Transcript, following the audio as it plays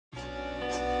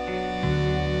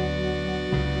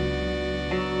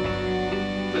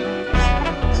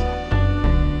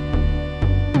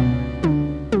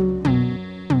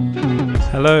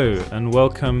Hello and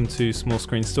welcome to Small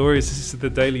Screen Stories. This is the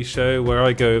daily show where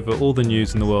I go over all the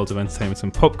news in the world of entertainment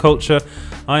and pop culture.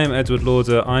 I am Edward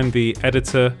Lauder, I'm the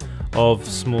editor of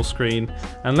Small Screen,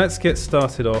 and let's get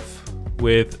started off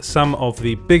with some of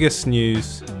the biggest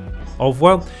news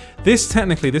of, this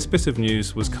bit of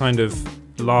news was kind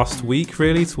of last week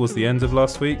really, towards the end of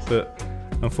last week, but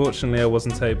unfortunately I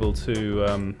wasn't able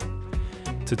to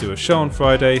do a show on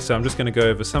Friday, so I'm just going to go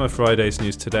over some of Friday's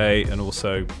news today and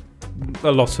also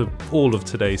a lot of all of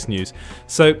today's news.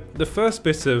 So the first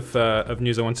bit of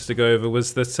news I wanted to go over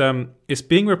was that it's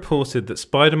being reported that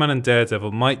Spider-Man and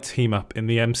Daredevil might team up in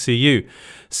the MCU.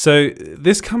 So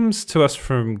this comes to us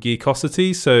from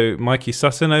Geekosity. So Mikey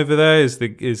Sutton over there is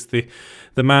the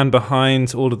man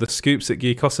behind all of the scoops at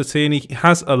Geekosity, and he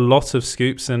has a lot of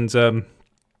scoops, and a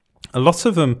lot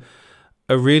of them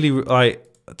are really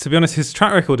to be honest, his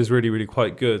track record is really, really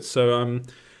quite good. So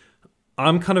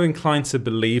I'm kind of inclined to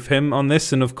believe him on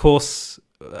this. And of course,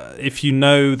 if you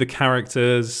know the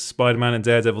characters, Spider-Man and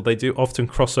Daredevil, they do often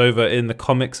cross over in the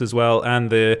comics as well, and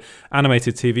the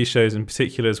animated TV shows in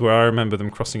particular is where I remember them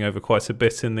crossing over quite a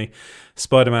bit in the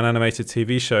Spider-Man animated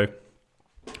TV show.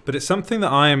 But it's something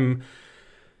that I'm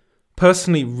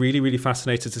personally really, really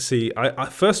fascinated to see.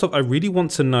 First off, I really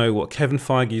want to know what Kevin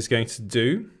Feige is going to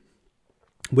do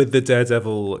with the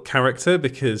Daredevil character,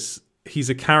 because he's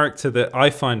a character that I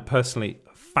find personally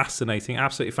fascinating,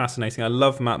 absolutely fascinating. I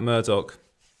love Matt Murdock,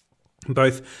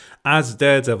 both as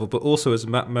Daredevil, but also as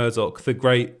Matt Murdock, the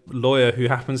great lawyer who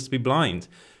happens to be blind,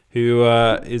 who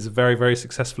is very, very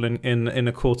successful in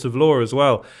a court of law as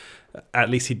well. At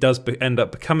least he does end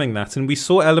up becoming that. And we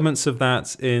saw elements of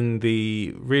that in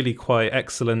the really quite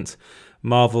excellent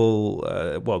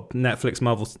Netflix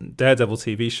Marvel Daredevil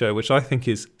TV show, which I think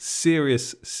is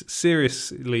seriously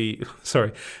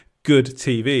good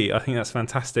TV. I think that's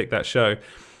fantastic, that show.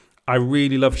 I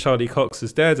really love Charlie Cox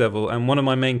as Daredevil, and one of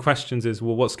my main questions is,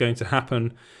 well, what's going to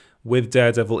happen with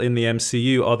Daredevil in the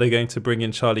MCU? Are they going to bring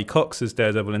in Charlie Cox as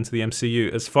Daredevil into the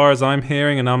MCU? As far as I'm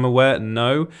hearing and I'm aware,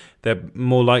 no. They're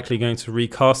more likely going to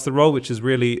recast the role, which is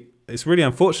really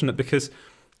unfortunate, because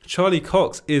Charlie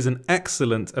Cox is an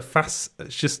excellent,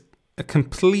 just a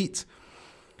complete,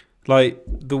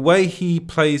 the way he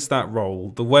plays that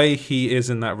role, the way he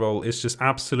is in that role is just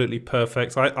absolutely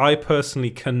perfect. I personally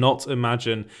cannot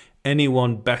imagine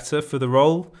anyone better for the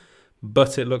role,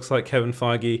 but it looks like Kevin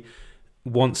Feige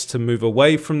wants to move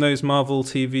away from those Marvel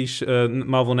Netflix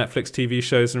TV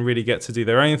shows and really get to do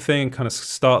their own thing, kind of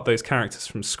start those characters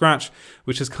from scratch,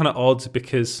 which is kind of odd,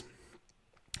 because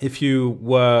if you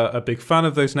were a big fan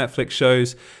of those Netflix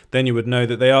shows, then you would know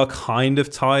that they are kind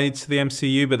of tied to the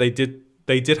MCU, but they did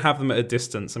have them at a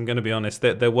distance. I'm going to be honest.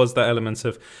 There was that element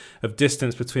of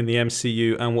distance between the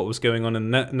MCU and what was going on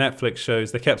in Netflix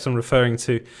shows. They kept on referring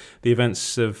to the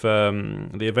events of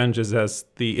the Avengers as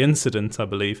the incident, I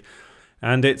believe.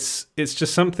 And it's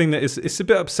just something that it's a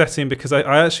bit upsetting, because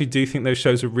I actually do think those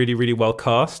shows are really, really well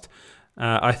cast.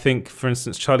 I think, for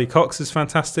instance, Charlie Cox is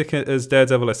fantastic as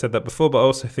Daredevil. I said that before, but I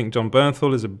also think John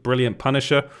Bernthal is a brilliant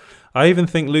Punisher. I even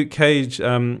think Luke Cage,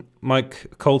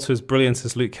 Mike Colter is brilliant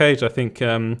as Luke Cage. I think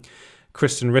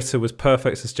Kristen Ritter was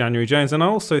perfect as January Jones. And I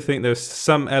also think there's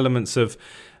some elements of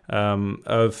I'm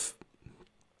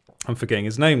forgetting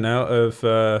his name now,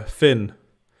 of Finn.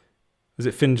 Was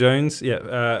it Finn Jones?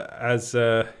 Yeah,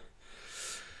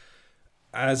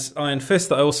 as Iron Fist,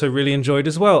 that I also really enjoyed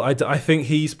as well. I think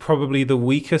he's probably the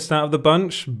weakest out of the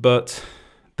bunch, but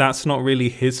that's not really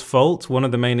his fault. One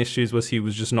of the main issues was he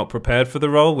was just not prepared for the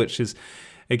role, which is,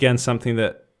 again, something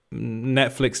that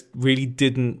Netflix really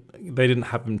didn't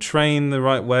have him train the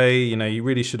right way. You know, he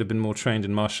really should have been more trained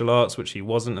in martial arts, which he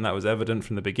wasn't, and that was evident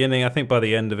from the beginning. I think by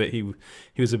the end of it, he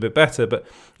was a bit better. But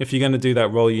if you're going to do that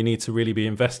role, you need to really be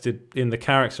invested in the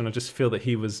character, and I just feel that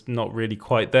he was not really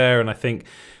quite there. And I think,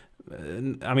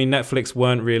 Netflix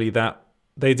weren't really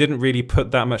they didn't really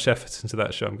put that much effort into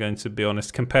that show, I'm going to be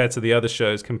honest, compared to the other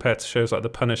shows, compared to shows like The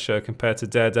Punisher, compared to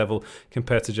Daredevil,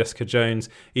 compared to Jessica Jones,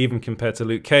 even compared to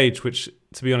Luke Cage, which,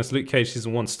 to be honest, Luke Cage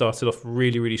season 1 started off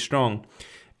really, really strong.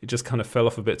 It just kind of fell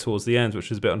off a bit towards the end, which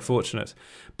was a bit unfortunate.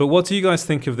 But what do you guys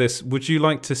think of this? Would you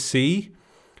like to see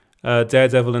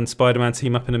Daredevil and Spider-Man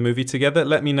team up in a movie together?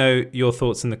 Let me know your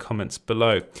thoughts in the comments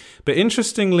below. But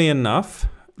interestingly enough,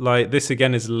 this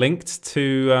again is linked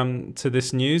to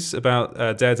this news about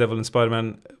Daredevil and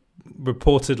Spider-Man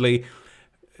reportedly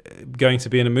going to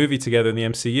be in a movie together in the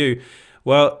MCU.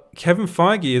 Well, Kevin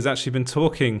Feige has actually been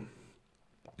talking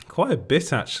quite a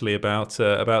bit actually about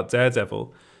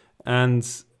Daredevil,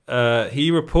 and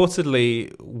he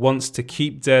reportedly wants to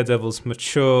keep Daredevil's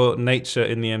mature nature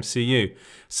in the MCU.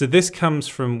 So this comes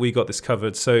from We Got This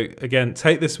Covered. So again,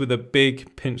 take this with a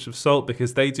big pinch of salt,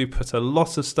 because they do put a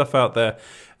lot of stuff out there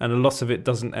and a lot of it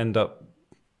doesn't end up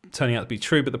turning out to be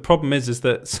true. But the problem is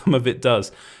that some of it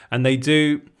does. And they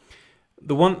do...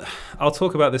 I'll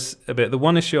talk about this a bit. The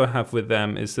one issue I have with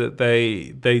them is that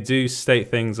they do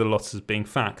state things a lot as being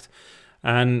fact.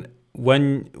 And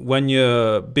when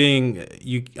you're being,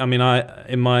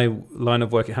 in my line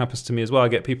of work, it happens to me as well. I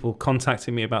get people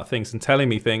contacting me about things and telling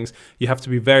me things. You have to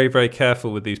be very, very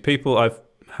careful with these people. I've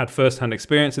had first-hand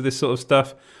experience of this sort of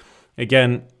stuff.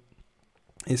 Again,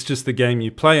 it's just the game you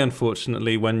play,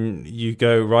 unfortunately, when you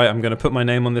go, right, I'm going to put my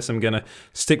name on this, I'm going to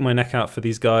stick my neck out for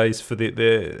these guys, for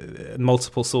the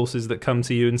multiple sources that come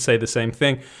to you and say the same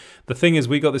thing. The thing is,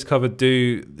 We Got This Covered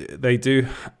they do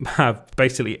have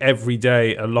basically every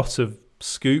day a lot of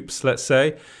scoops, let's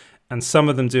say, and some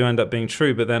of them do end up being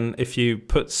true. But then if you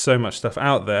put so much stuff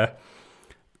out there,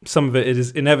 some of it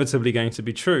is inevitably going to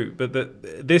be true. But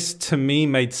this to me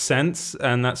made sense,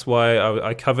 and that's why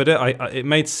I covered it. It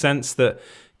made sense that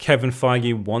Kevin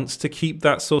Feige wants to keep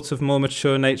that sort of more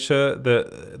mature nature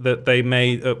that they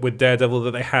made with Daredevil,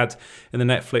 that they had in the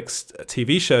Netflix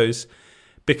TV shows,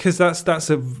 because that's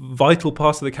a vital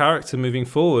part of the character moving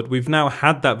forward. We've now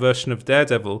had that version of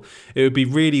Daredevil. It would be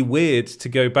really weird to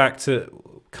go back to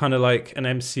kind of like an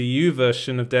MCU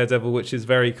version of Daredevil, which is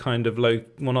very kind of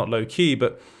not low key,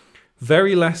 but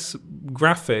very less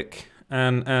graphic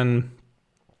and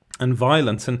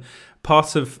violent. And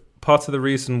part of the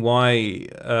reason why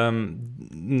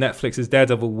Netflix's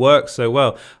Daredevil works so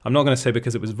well, I'm not going to say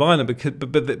because it was violent,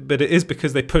 but it is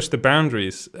because they pushed the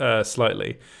boundaries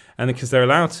slightly, and because they're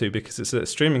allowed to, because it's a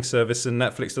streaming service and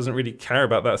Netflix doesn't really care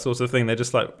about that sort of thing. They're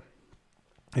just like,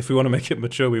 if we want to make it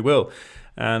mature, we will.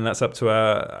 And that's up to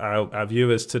our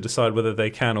viewers to decide whether they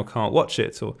can or can't watch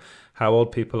it, or how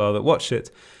old people are that watch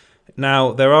it.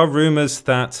 Now, there are rumors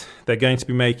that they're going to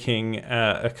be making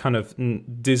a kind of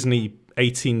Disney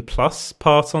 18 plus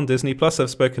part on Disney Plus. I've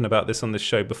spoken about this on this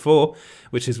show before,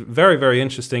 which is very, very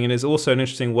interesting, and is also an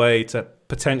interesting way to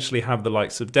potentially have the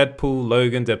likes of Deadpool,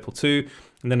 Logan, Deadpool 2,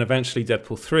 and then eventually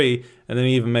Deadpool 3, and then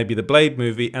even maybe the Blade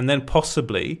movie, and then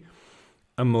possibly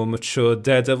a more mature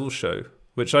Daredevil show,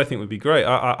 which I think would be great.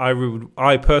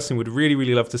 I personally would really,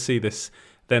 really love to see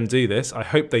them do this. I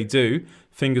hope they do.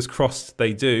 Fingers crossed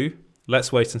they do.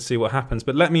 Let's wait and see what happens.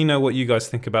 But let me know what you guys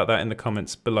think about that in the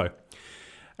comments below.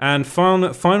 And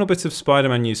final bit of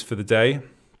Spider-Man news for the day.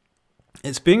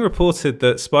 It's being reported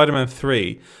that Spider-Man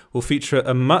 3 will feature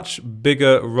a much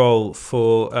bigger role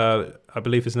for, I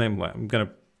believe his name,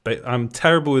 I'm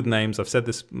terrible with names. I've said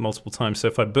this multiple times, so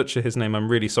if I butcher his name, I'm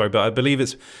really sorry. But I believe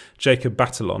it's Jacob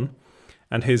Batalon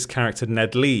and his character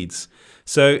Ned Leeds.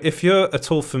 So if you're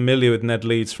at all familiar with Ned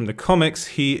Leeds from the comics,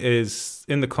 he is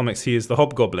the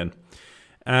Hobgoblin.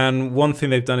 And one thing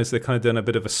they've done is they've kind of done a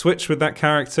bit of a switch with that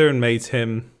character and made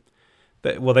him,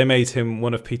 they made him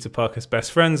one of Peter Parker's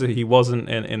best friends. He wasn't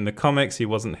in the comics, he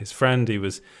wasn't his friend, he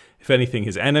was, if anything,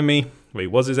 his enemy. Well, he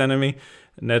was his enemy,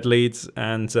 Ned Leeds,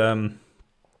 and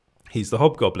he's the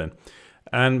Hobgoblin.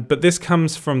 But this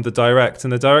comes from the Direct,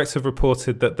 and the Direct have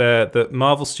reported that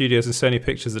Marvel Studios and Sony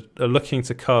Pictures are looking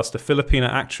to cast a Filipina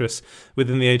actress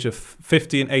within the age of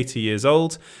 50 and 80 years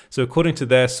old. So according to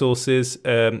their sources,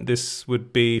 this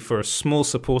would be for a small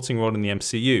supporting role in the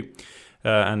MCU,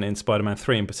 and in Spider-Man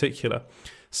 3 in particular.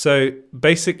 So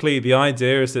basically the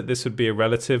idea is that this would be a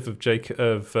relative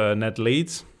of Ned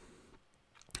Leeds,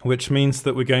 which means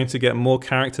that we're going to get more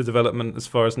character development as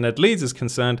far as Ned Leeds is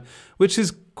concerned, which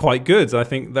is quite good. I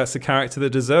think that's a character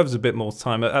that deserves a bit more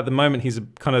time. At the moment, he's a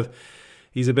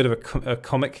bit of a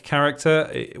comic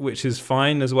character, which is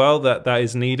fine as well. That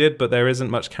is needed, but there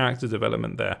isn't much character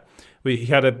development there. He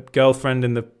had a girlfriend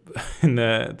in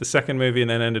the second movie, and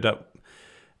then ended up.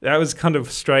 That was kind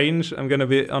of strange. I'm going to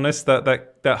be honest.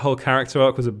 That whole character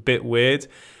arc was a bit weird.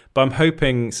 But I'm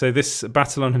hoping. So this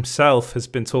Batalon himself has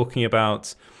been talking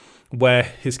about where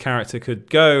his character could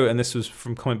go, and this was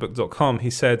from comicbook.com. He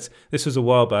said, this was a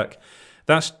while back,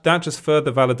 that just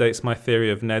further validates my theory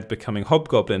of Ned becoming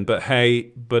Hobgoblin. But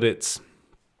hey,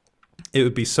 it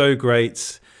would be so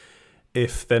great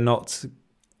if they're not.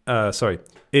 It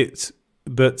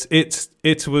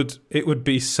would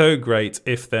be so great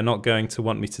if they're not going to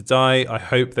want me to die. I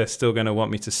hope they're still going to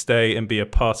want me to stay and be a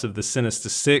part of the Sinister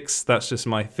Six. That's just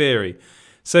my theory.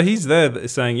 So he's there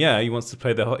saying, yeah, he wants to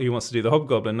do the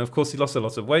Hobgoblin. And of course, he lost a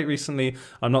lot of weight recently.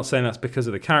 I'm not saying that's because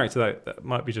of the character. That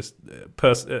might be just a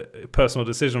personal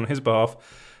decision on his behalf,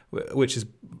 which is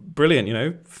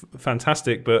brilliant,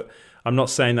 fantastic. But I'm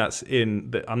not saying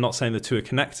I'm not saying the two are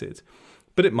connected.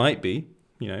 but it might be.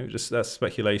 Just that's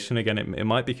speculation. Again, it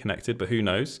might be connected, but who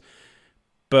knows?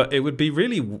 But it would be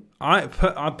really. I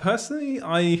personally,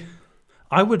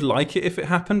 I would like it if it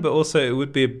happened, but also it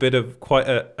would be a bit of quite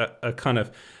a kind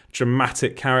of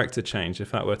dramatic character change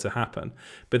if that were to happen.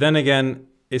 But then again,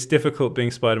 it's difficult being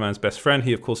Spider-Man's best friend.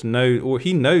 He of course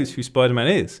he knows who Spider-Man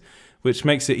is, which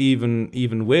makes it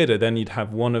even weirder. Then you'd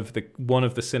have one of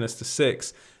the Sinister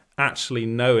Six actually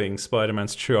knowing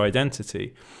Spider-Man's true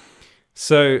identity.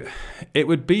 So it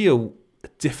would be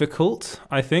difficult,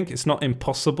 I think. It's not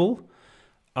impossible.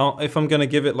 If I'm going to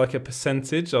give it like a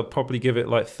percentage, I'll probably give it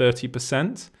like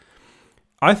 30%.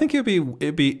 I think it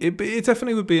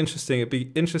definitely would be interesting. It'd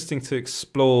be interesting to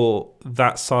explore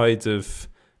that side of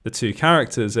the two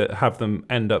characters, that have them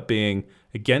end up being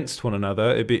against one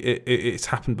another. It's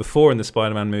happened before in the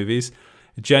Spider-Man movies.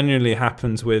 It genuinely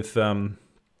happens with.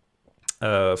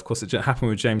 Of course, it happened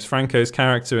with James Franco's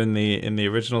character in the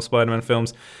original Spider-Man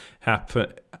films.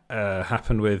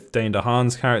 Happened with Dane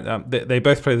DeHaan's character. They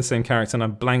both play the same character, and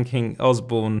I'm blanking.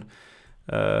 Osborn.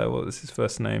 What was his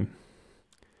first name?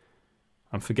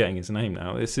 I'm forgetting his name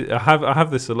now. I have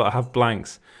this a lot. I have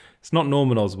blanks. It's not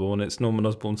Norman Osborn. It's Norman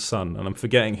Osborn's son, and I'm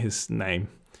forgetting his name,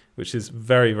 which is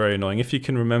very, very annoying. If you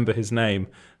can remember his name,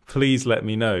 please let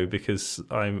me know, because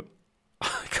I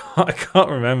can't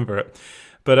remember it.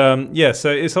 But so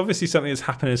it's obviously something that's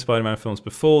happened in Spider-Man films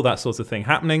before, that sort of thing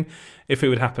happening. If it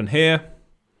would happen here,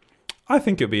 I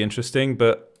think it would be interesting.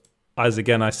 But as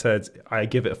again I said, I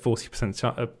give it a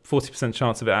 40%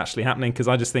 chance of it actually happening, because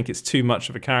I just think it's too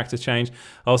much of a character change.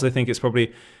 I also think it's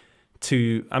probably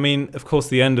too. I mean, of course,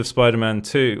 the end of Spider-Man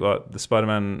 2, the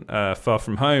Spider-Man Far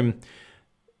From Home,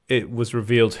 it was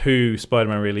revealed who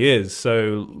Spider-Man really is.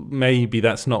 So maybe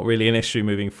that's not really an issue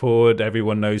moving forward.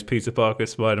 Everyone knows Peter Parker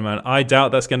is Spider-Man. I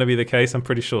doubt that's going to be the case. I'm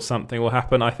pretty sure something will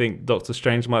happen. I think Doctor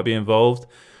Strange might be involved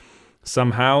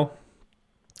somehow.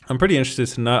 I'm pretty interested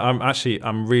to know.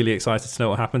 I'm really excited to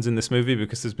know what happens in this movie,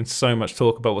 because there's been so much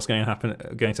talk about what's going to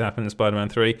happen in Spider-Man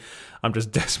 3. I'm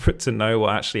just desperate to know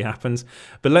what actually happens.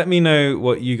 But let me know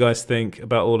what you guys think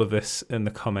about all of this in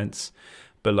the comments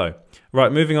below.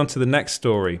 Right, moving on to the next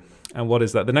story. And what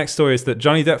is that? The next story is that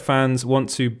Johnny Depp fans want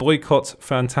to boycott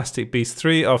Fantastic Beasts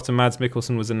 3 after Mads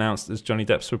Mikkelsen was announced as Johnny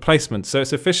Depp's replacement. So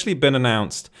it's officially been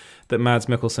announced that Mads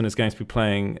Mikkelsen is going to be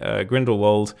playing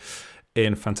Grindelwald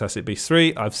in Fantastic Beasts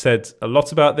 3. I've said a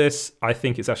lot about this. I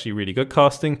think it's actually really good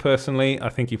casting, personally. I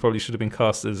think he probably should have been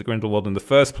cast as Grindelwald in the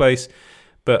first place.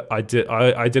 But I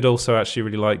did also actually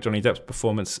really like Johnny Depp's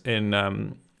performance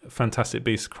in Fantastic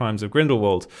Beasts: Crimes of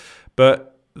Grindelwald. But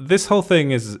this whole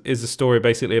thing is a story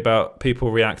basically about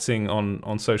people reacting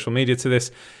on social media to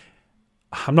this.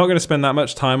 I'm not going to spend that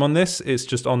much time on this. It's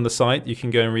just on the site. You can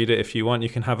go and read it if you want. You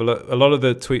can have a look. A lot of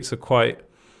the tweets are quite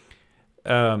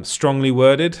strongly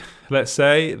worded, let's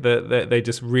say, that they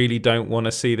just really don't want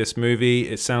to see this movie.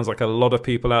 It sounds like a lot of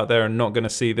people out there are not going to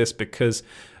see this because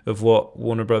of what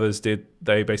Warner Brothers did.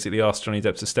 They basically asked Johnny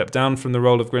Depp to step down from the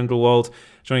role of Grindelwald.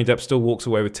 Johnny Depp still walks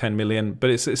away with 10 million,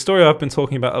 but it's a story I've been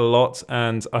talking about a lot,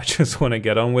 and I just want to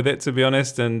get on with it, to be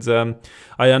honest. And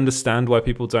I understand why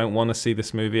people don't want to see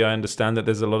this movie. I understand that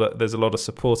there's a lot of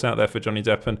support out there for Johnny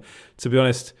Depp, and to be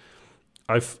honest,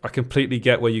 I completely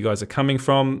get where you guys are coming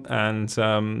from, and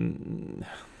I'm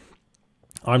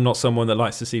not someone that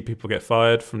likes to see people get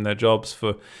fired from their jobs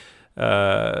for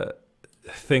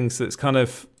things that's kind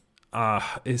of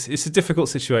it's a difficult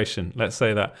situation, let's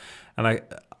say that.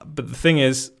 But the thing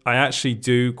is, I actually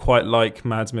do quite like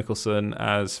Mads Mikkelsen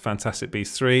as Fantastic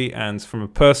Beasts 3, and from a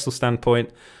personal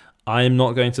standpoint, I am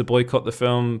not going to boycott the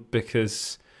film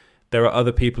because there are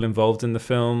other people involved in the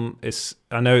film.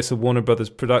 I know it's a Warner Brothers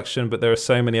production, but there are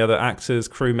so many other actors,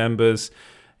 crew members,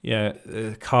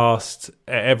 cast,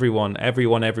 everyone,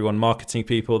 marketing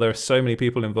people. There are so many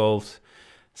people involved.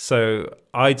 So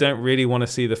I don't really want to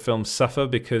see the film suffer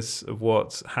because of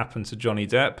what's happened to Johnny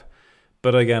Depp.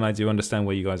 But again, I do understand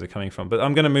where you guys are coming from. But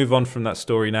I'm going to move on from that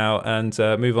story now and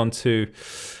move on to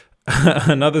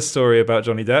another story about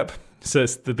Johnny Depp. So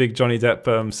it's the big Johnny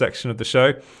Depp section of the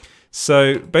show.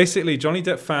 So basically, Johnny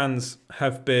Depp fans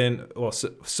have been, well,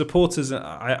 supporters.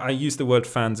 I use the word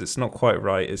fans. It's not quite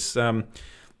right. It's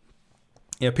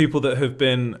people that have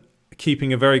been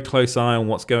keeping a very close eye on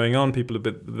what's going on. People that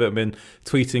have been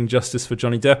tweeting justice for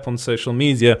Johnny Depp on social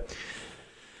media.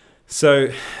 So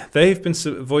they've been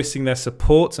voicing their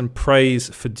support and praise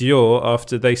for Dior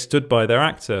after they stood by their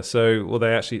actor.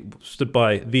 They actually stood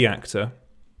by the actor.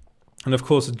 And of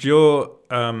course, Dior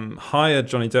hired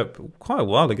Johnny Depp quite a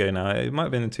while ago now. It might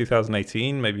have been in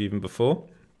 2018, maybe even before.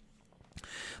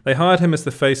 They hired him as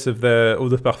the face of their Eau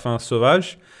de Parfum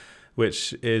Sauvage,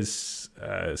 which was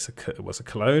a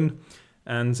cologne.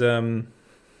 and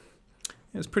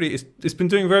it's been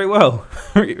doing very well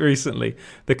recently.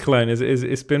 The Cologne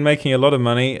it's been making a lot of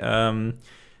money.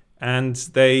 And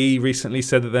they recently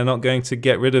said that they're not going to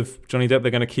get rid of Johnny Depp.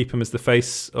 They're going to keep him as the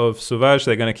face of Sauvage.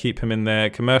 They're going to keep him in their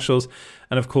commercials.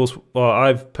 And of course, well,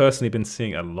 I've personally been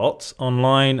seeing a lot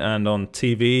online and on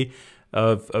TV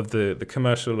of the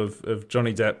commercial of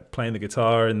Johnny Depp playing the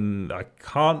guitar. And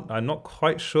I'm not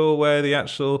quite sure where the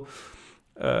actual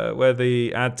where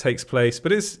the ad takes place,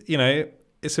 but it's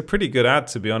a pretty good ad,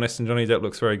 to be honest. And Johnny Depp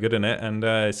looks very good in it. And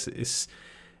it's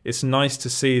nice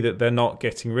to see that they're not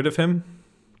getting rid of him.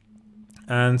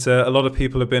 And a lot of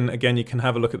people have been, again, you can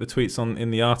have a look at the tweets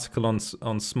in the article on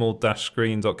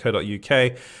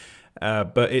small-screen.co.uk.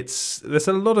 But there's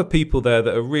a lot of people there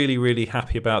that are really, really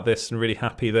happy about this and really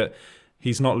happy that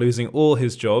he's not losing all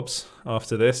his jobs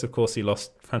after this. Of course, he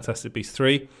lost Fantastic Beasts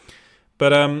 3.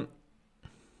 But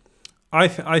I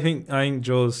think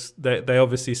Jaws, they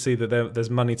obviously see that there's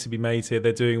money to be made here.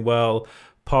 They're doing well.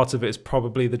 Part of it is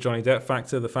probably the Johnny Depp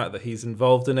factor, the fact that he's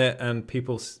involved in it, and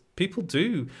people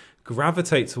do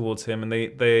gravitate towards him, and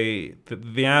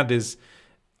the ad is,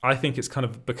 I think it's kind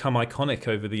of become iconic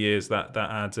over the years, that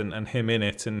ad and him in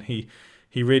it, and he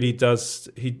really does,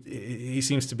 he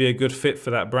seems to be a good fit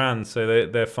for that brand, so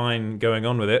they're fine going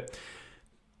on with it,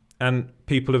 and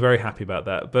people are very happy about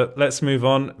that. But let's move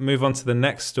on to the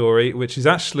next story, which is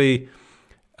actually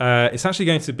it's actually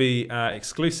going to be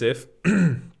exclusive.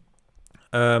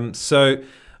 So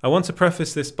I want to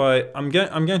preface this by I'm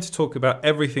going to talk about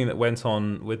everything that went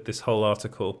on with this whole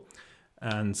article,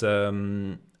 and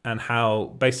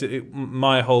how basically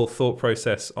my whole thought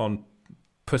process on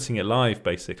putting it live,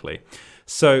 basically.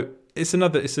 So it's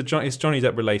Johnny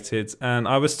Depp related, and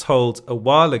I was told a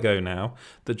while ago now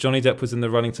that Johnny Depp was in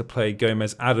the running to play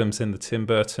Gomez Addams in the Tim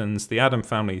Burton's The Addams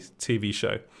Family TV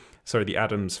show. The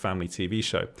Addams Family TV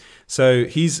show. So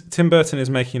Tim Burton is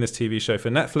making this TV show for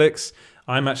Netflix.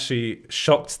 I'm actually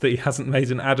shocked that he hasn't made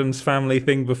an Addams Family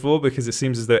thing before, because it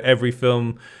seems as though every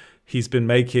film he's been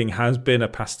making has been a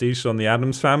pastiche on the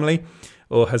Addams Family,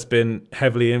 or has been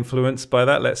heavily influenced by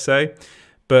that, let's say.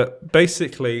 But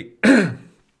basically,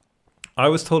 I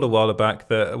was told a while back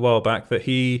that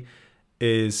he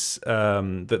is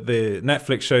that the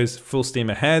Netflix show's full steam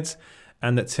ahead,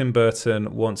 and that Tim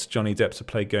Burton wants Johnny Depp to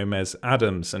play Gomez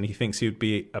Addams, and he thinks he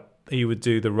would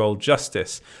do the role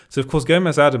justice. So, of course,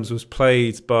 Gomez Addams was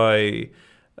played by,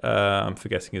 I'm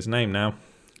forgetting his name now,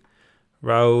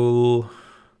 Raul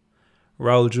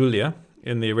Julia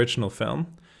in the original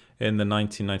film, in the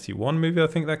 1991 movie, I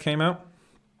think that came out.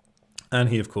 And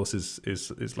he, of course,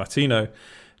 is Latino.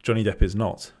 Johnny Depp is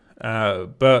not.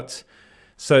 But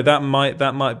so that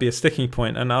might be a sticking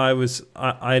point. And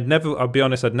I'd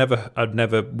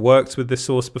never worked with this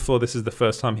source before. This is the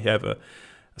first time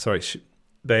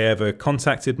they ever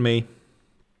contacted me,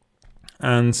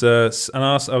 and I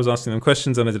was asking them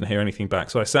questions, and I didn't hear anything back.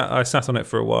 So I sat on it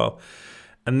for a while,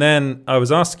 and then I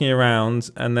was asking around,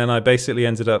 and then I basically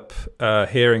ended up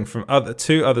hearing from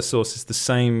two other sources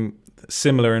the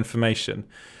similar information,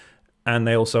 and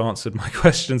they also answered my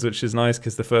questions, which is nice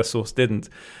because the first source didn't.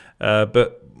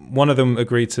 But one of them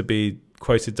agreed to be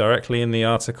quoted directly in the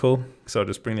article, so I'll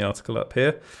just bring the article up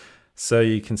here. So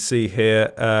you can see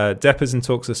here, Depp is in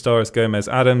talks to star as Gomez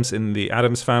Addams in The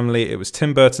Addams Family. It was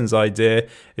Tim Burton's idea.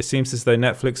 It seems as though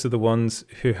Netflix are the ones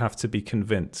who have to be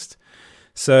convinced.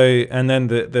 So, and then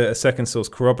the second source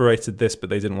corroborated this, but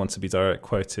they didn't want to be direct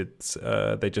quoted.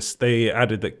 They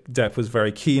added that Depp was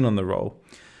very keen on the role.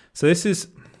 So this is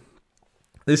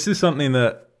something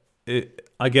that,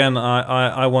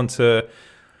 I want to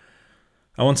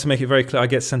make it very clear. I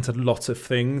get sent a lot of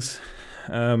things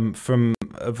from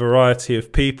a variety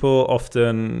of people.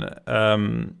 Often,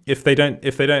 if they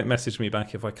don't message me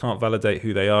back, if I can't validate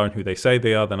who they are and who they say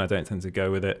they are, then I don't tend to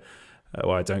go with it.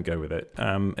 I don't go with it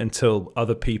until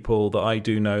other people that I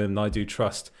do know and I do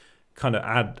trust kind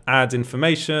of add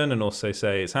information and also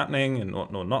say it's happening and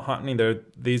not happening.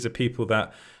 These are people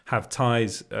that have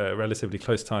ties, relatively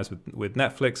close ties with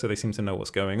Netflix, so they seem to know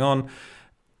what's going on.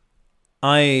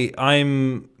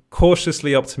 I'm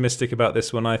cautiously optimistic about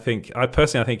this one. I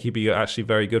personally think he'd be actually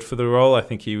very good for the role. I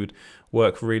think he would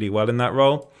work really well in that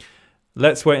role.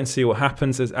 Let's wait and see what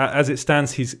happens. As it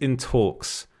stands, he's in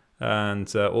talks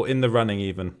and or in the running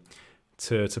even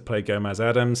to play Gomez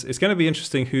Addams. It's going to be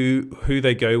interesting who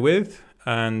they go with,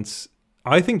 and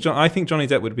I think Johnny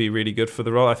Depp would be really good for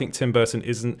the role. I think Tim Burton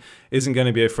isn't going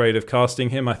to be afraid of casting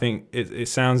him. I think it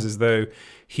sounds as though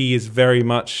he is very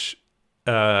much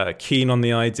keen on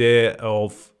the idea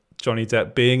of Johnny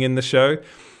Depp being in the show.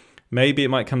 Maybe it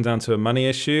might come down to a money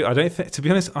issue. I don't think, to be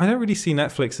honest, I don't really see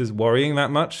Netflix as worrying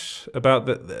that much about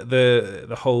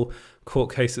the whole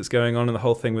court case that's going on and the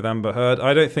whole thing with Amber Heard.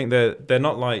 I don't think they're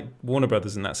not like Warner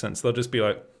Brothers in that sense. They'll just be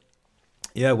like,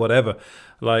 yeah, whatever.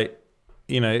 Like,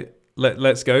 you know,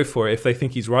 let's go for it. If they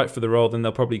think he's right for the role, then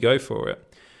they'll probably go for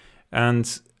it.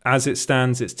 And as it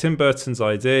stands, it's Tim Burton's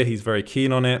idea. He's very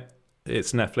keen on it.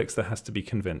 It's Netflix that has to be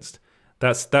convinced.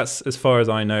 That's as far as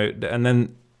I know. And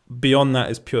then beyond that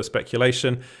is pure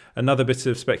speculation. Another bit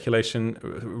of speculation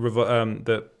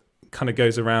that kind of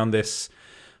goes around this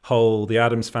whole The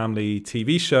Addams Family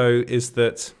TV show is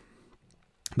that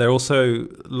they're also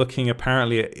looking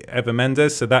apparently at Eva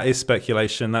Mendes. So that is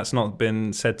speculation. That's not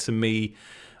been said to me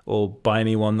or by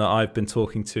anyone that I've been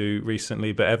talking to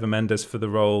recently, but Eva Mendes for the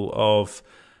role of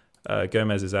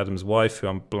Gomez's Adam's wife, who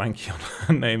I'm blanking on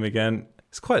her name again.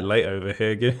 It's quite late over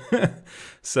here.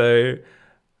 So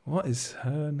what is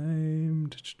her name?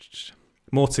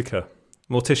 Morticia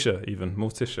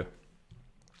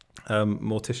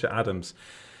Adams.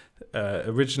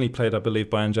 Originally played, I believe,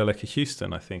 by Angelica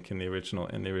Houston, I think, in the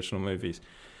original movies.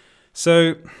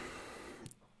 So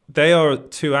they are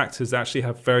two actors that actually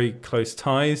have very close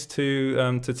ties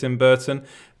to Tim Burton.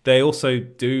 They also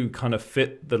do kind of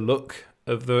fit the look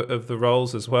of the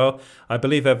roles as well. I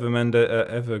believe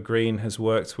Eva Green has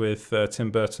worked with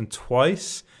Tim Burton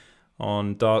twice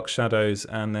on Dark Shadows,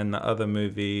 and then the other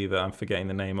movie that I'm forgetting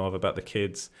the name of about the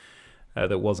kids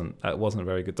that wasn't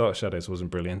very good. Dark Shadows wasn't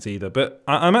brilliant either. But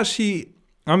I'm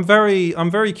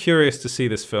very curious to see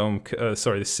this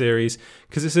this series,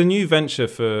 because it's a new venture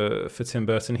for Tim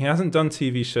Burton. He hasn't done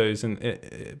TV shows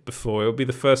before. It'll be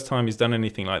the first time he's done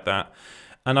anything like that,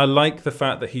 and I like the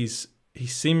fact that he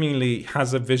seemingly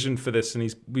has a vision for this, and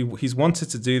he's wanted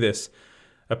to do this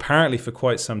apparently for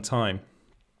quite some time.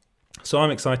 So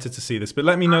I'm excited to see this. But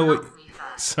let me know what.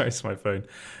 Sorry, it's my phone.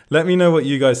 Let me know what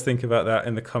you guys think about that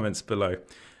in the comments below.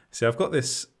 See, I've got a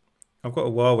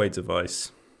Huawei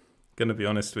device. Gonna be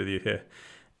honest with you here,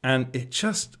 and it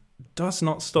just does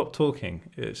not stop talking.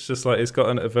 It's just like it's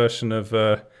got a version of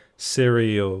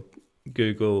Siri or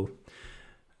Google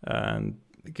and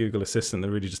Google Assistant that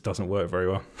really just doesn't work very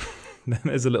well. Then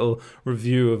there's a little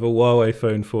review of a Huawei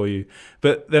phone for you.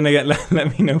 But then again,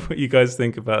 let me know what you guys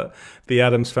think about the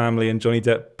Addams Family and Johnny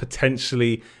Depp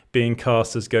potentially being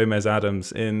cast as Gomez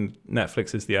Addams in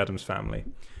Netflix's The Addams Family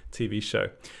TV show.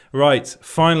 Right,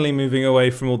 finally moving away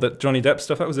from all that Johnny Depp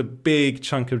stuff. That was a big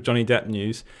chunk of Johnny Depp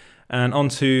news. And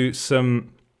onto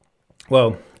some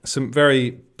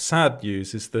very sad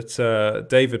news is that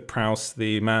David Prowse,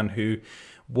 the man who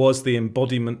was the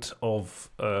embodiment of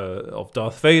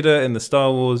Darth Vader in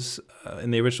the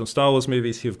in the original Star Wars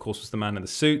movies. He, of course, was the man in the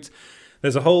suit.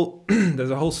 There's a whole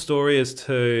story as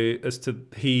to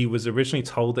he was originally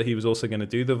told that he was also going to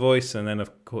do the voice, and then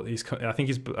of course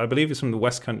I believe he's from the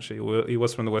West Country, or he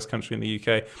was from the West Country in the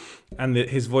UK, and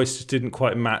his voice just didn't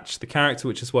quite match the character,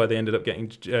 which is why they ended up getting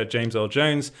James Earl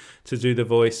Jones to do the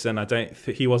voice, and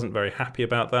he wasn't very happy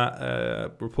about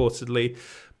that reportedly,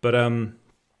 but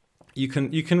You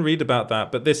can read about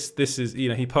that, but this is,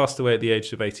 he passed away at the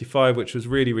age of 85, which was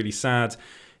really, really sad.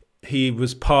 He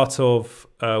was part of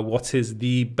what is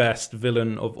the best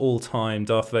villain of all time.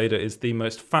 Darth Vader is the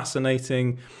most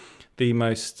fascinating, the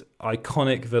most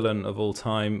iconic villain of all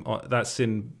time. That's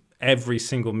in every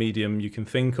single medium you can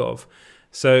think of.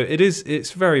 So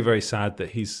it's very, very sad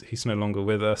that he's no longer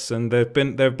with us. And there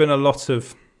have been a lot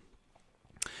of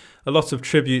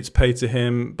tributes paid to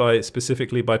him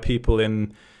specifically by people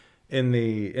in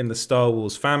the Star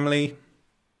Wars family.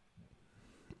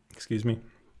 Excuse me.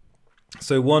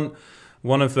 So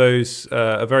one of those,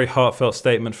 a very heartfelt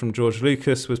statement from George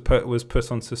Lucas was put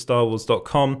onto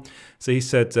StarWars.com. So he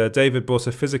said David brought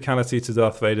a physicality to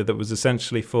Darth Vader that was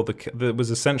essential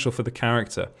for the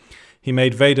character. He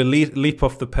made Vader leap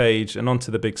off the page and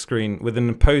onto the big screen with an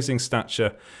imposing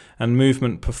stature and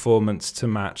movement performance to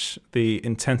match the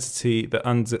intensity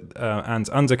and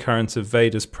undercurrent of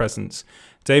Vader's presence.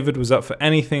 David was up for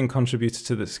anything and contributed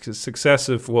to the success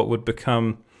of what would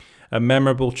become a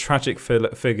memorable, tragic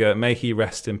figure. May he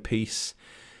rest in peace.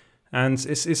 And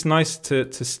it's nice to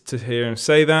hear him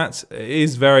say that. It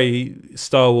is very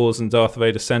Star Wars and Darth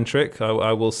Vader centric.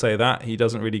 I will say that. He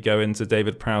doesn't really go into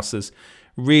David Prowse's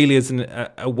really as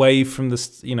away from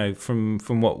this, from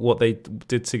what they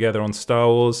did together on Star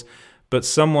Wars. But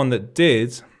someone that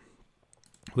did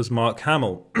was Mark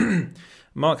Hamill.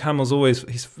 Mark Hamill's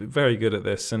he's very good at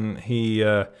this, and he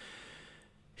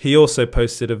he also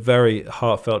posted a very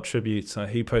heartfelt tribute.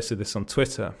 He posted this on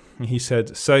Twitter. He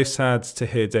said, "So sad to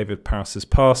hear David Prowse has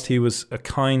passed. He was a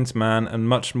kind man and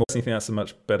much more." I think that's a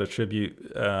much better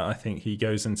tribute. I think he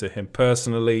goes into him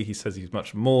personally. He says he's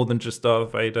much more than just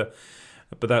Darth Vader.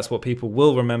 But that's what people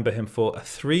will remember him for. A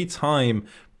 3-time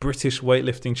British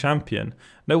weightlifting champion.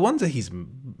 No wonder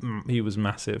he was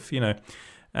massive,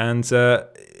 And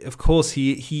of course,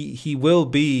 he will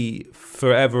be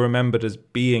forever remembered as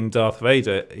being Darth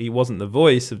Vader. He wasn't the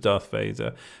voice of Darth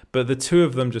Vader, but the two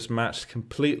of them just matched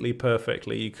completely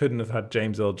perfectly. You couldn't have had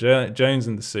James Earl Jones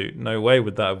in the suit. No way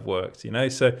would that have worked,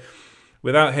 So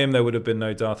without him, there would have been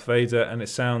no Darth Vader, and it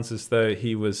sounds as though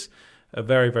he was a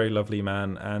very, very lovely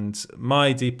man. And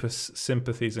my deepest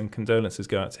sympathies and condolences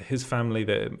go out to his family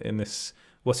that in this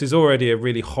what is already a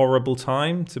really horrible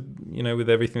time with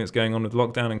everything that's going on with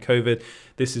lockdown and COVID.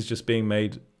 This is just being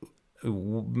made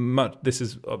this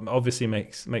is obviously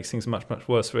makes things much, much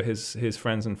worse for his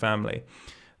friends and family.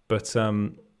 But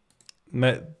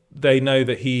they know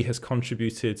that he has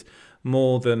contributed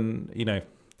more than,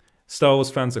 Star Wars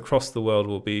fans across the world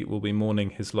will be mourning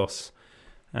his loss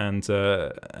and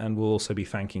will also be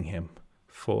thanking him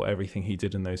for everything he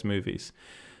did in those movies.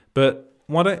 But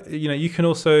you can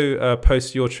also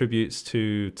post your tributes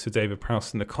to David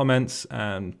Prowse in the comments,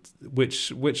 and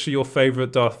which are your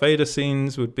favorite Darth Vader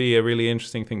scenes would be a really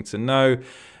interesting thing to know,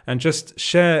 and just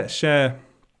share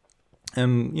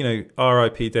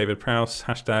RIP David Prowse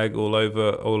hashtag all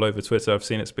over Twitter. I've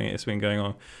seen it's been going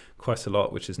on quite a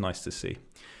lot, which is nice to see.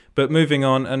 But moving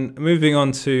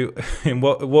on to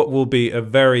what will be a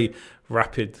very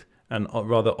rapid and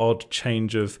rather odd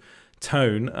change of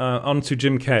tone, onto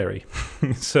Jim Carrey.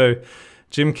 So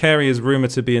Jim Carrey is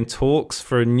rumored to be in talks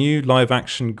for a new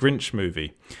live-action Grinch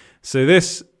movie. So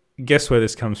guess where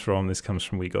this comes from? This comes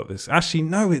from We Got This. Actually,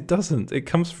 no, it doesn't. It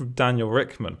comes from Daniel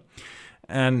Richtman.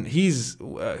 And he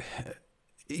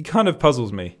kind of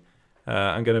puzzles me.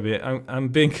 I'm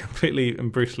being completely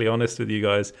and brutally honest with you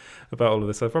guys about all of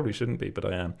this. I probably shouldn't be, but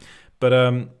I am.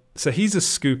 But so he's a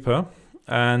scooper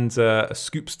and a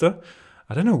scoopster.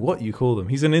 I don't know what you call them.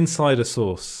 He's an insider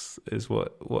source is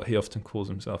what he often calls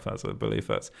himself as, I believe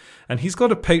that's. And he's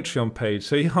got a Patreon page.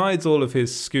 So he hides all of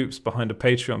his scoops behind a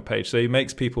Patreon page. So he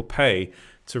makes people pay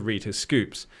to read his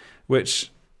scoops, which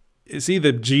is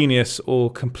either genius or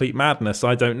complete madness.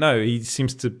 I don't know. He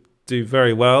seems to do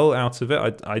very well out of it.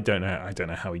 I don't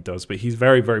know how he does, but he's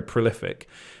very, very prolific.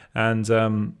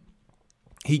 And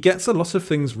he gets a lot of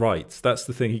things right. That's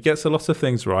the thing. He gets a lot of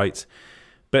things right.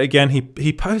 But again,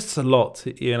 he posts a lot,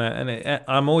 and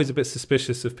I'm always a bit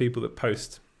suspicious of people that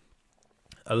post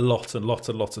a lot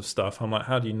of stuff. I'm like,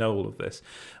 how do you know all of this?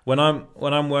 When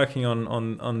I'm working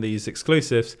on these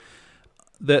exclusives,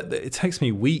 that it takes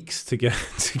me weeks to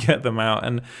get them out.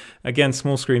 And again,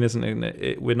 small screen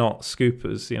we're not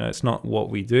scoopers. It's not what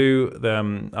we do.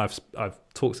 I've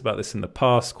talked about this in the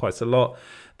past quite a lot.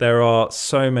 There are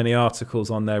so many articles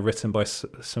on there written by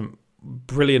some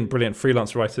brilliant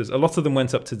freelance writers. A lot of them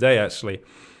went up today, actually.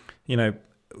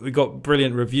 We got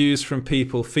brilliant reviews from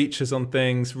people, features on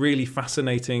things, really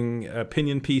fascinating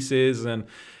opinion pieces, and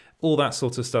all that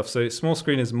sort of stuff. So small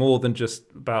screen is more than just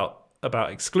about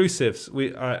exclusives.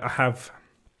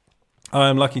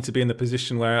 I'm lucky to be in the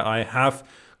position where I have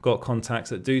got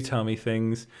contacts that do tell me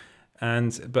things,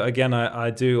 but again, I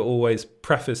do always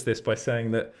preface this by saying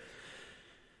that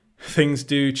things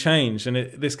do change, and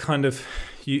this kind of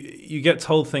you get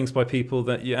told things by people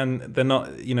and they're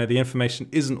not, the information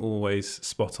isn't always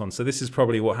spot on. So this is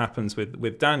probably what happens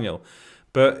with Daniel.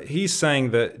 But he's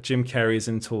saying that Jim Carrey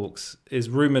is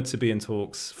rumored to be in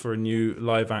talks for a new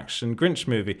live-action Grinch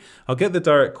movie. I'll get the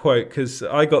direct quote because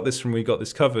I got this from We Got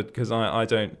This Covered, because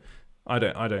I'm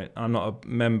not a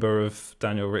member of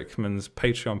Daniel Richtman's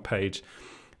Patreon page.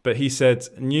 But he said,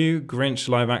 new Grinch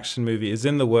live-action movie is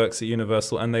in the works at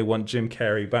Universal and they want Jim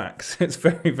Carrey back. So it's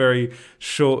very, very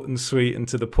short and sweet and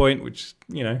to the point, which,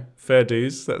 fair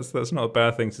dues. That's not a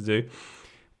bad thing to do.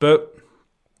 But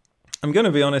I'm going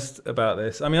to be honest about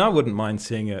this. I mean, I wouldn't mind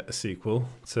seeing a sequel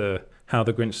to How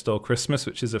the Grinch Stole Christmas,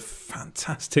 which is a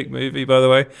fantastic movie, by the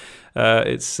way.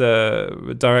 It's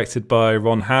directed by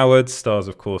Ron Howard, stars,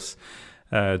 of course,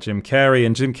 Jim Carrey.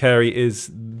 And Jim Carrey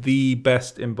is the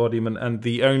best embodiment and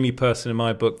the only person in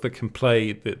my book that can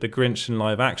play the Grinch in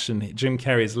live action. Jim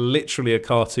Carrey is literally a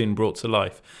cartoon brought to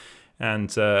life.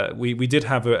 And we did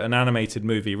have an animated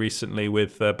movie recently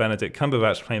with Benedict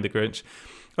Cumberbatch playing the Grinch.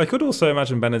 I could also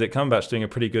imagine Benedict Cumberbatch doing a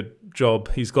pretty good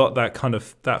job. He's got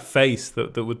that face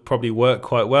that would probably work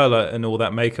quite well and all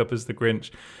that makeup as the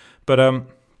Grinch. But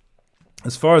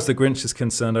As far as The Grinch is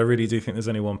concerned, I really do think there's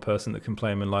only one person that can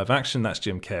play him in live action. That's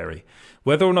Jim Carrey.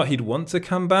 Whether or not he'd want to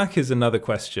come back is another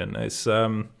question. It's,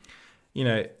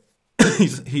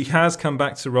 he has come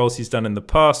back to roles he's done in the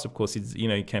past. Of course,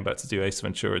 he came back to do Ace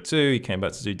Ventura 2. He came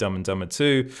back to do Dumb and Dumber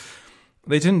 2.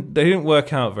 They didn't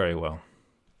work out very well.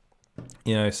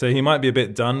 So he might be a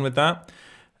bit done with that.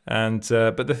 And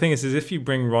but the thing is if you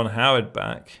bring Ron Howard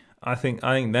back, I think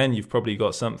then you've probably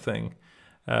got something.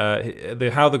 How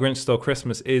the Grinch Stole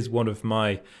Christmas is one of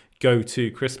my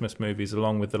go-to Christmas movies,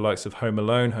 along with the likes of Home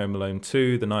Alone, Home Alone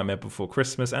 2, The Nightmare Before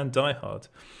Christmas, and Die Hard.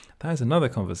 That is another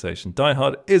conversation. Die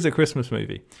Hard is a Christmas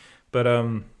movie. But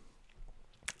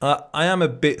I am a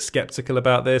bit skeptical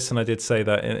about this, and I did say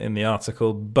that in the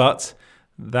article. But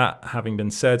that having been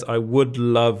said, I would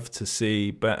love to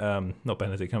see, not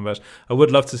Benedict Cumberbatch, I would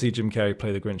love to see Jim Carrey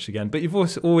play the Grinch again. But you've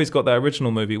always got that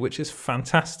original movie, which is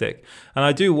fantastic. And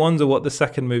I do wonder what the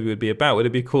second movie would be about. Would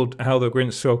it be called How the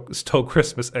Grinch Stole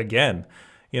Christmas Again?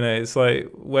 It's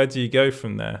like, where do you go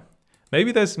from there?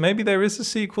 Maybe there is a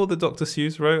sequel that Dr.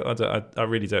 Seuss wrote. I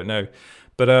really don't know.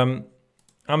 But I'm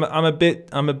a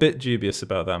bit dubious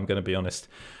about that, I'm going to be honest.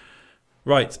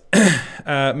 Right,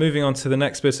 moving on to the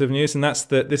next bit of news, and that's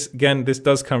that this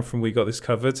does come from We Got This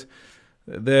Covered.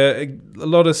 There are a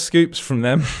lot of scoops from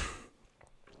them.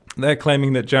 They're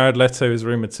claiming that Jared Leto is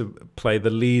rumoured to play the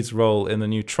lead role in the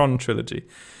new Tron trilogy.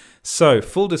 So,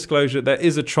 full disclosure, there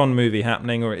is a Tron movie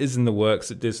happening, or it is in the works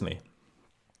at Disney.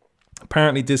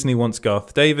 Apparently, Disney wants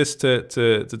Garth Davis to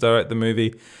direct the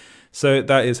movie. So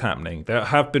that is happening. There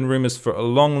have been rumours for a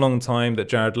long, long time that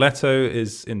Jared Leto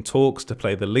is in talks to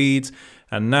play the lead.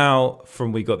 And now,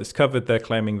 from We Got This Covered, they're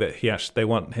claiming that they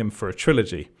want him for a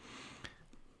trilogy.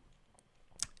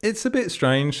 It's a bit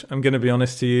strange, I'm going to be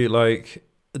honest to you. Like,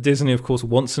 Disney, of course,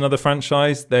 wants another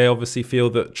franchise. They obviously feel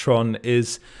that Tron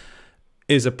is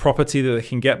a property that they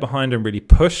can get behind and really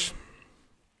push.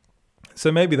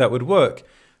 So maybe that would work.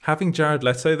 Having Jared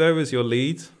Leto, though, as your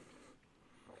lead,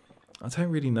 I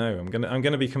don't really know. I'm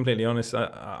gonna be completely honest.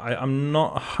 I'm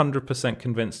not 100%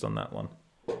 convinced on that one.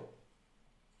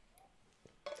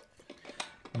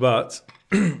 But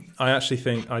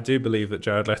I do believe that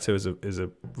Jared Leto is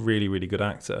a really, really good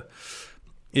actor,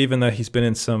 even though he's been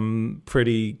in some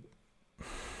pretty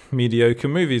mediocre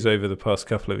movies over the past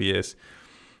couple of years.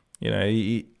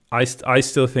 I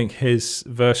still think his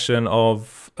version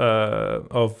of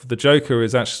the Joker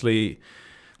is actually,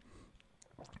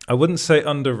 I wouldn't say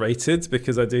underrated,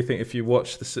 because I do think if you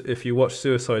watch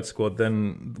Suicide Squad,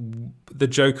 then the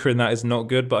Joker in that is not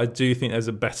good. But I do think there's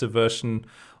a better version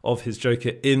of his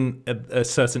Joker in a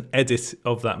certain edit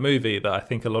of that movie that I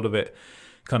think a lot of it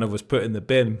kind of was put in the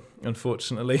bin,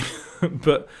 unfortunately.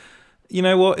 But you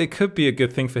know what? It could be a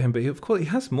good thing for him. But of course, he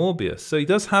has Morbius, so he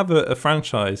does have a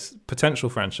potential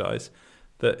franchise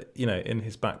that in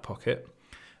his back pocket.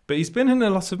 But he's been in a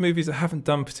lot of movies that haven't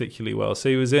done particularly well. So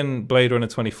he was in Blade Runner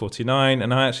 2049,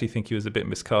 and I actually think he was a bit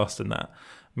miscast in that.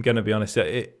 I'm going to be honest.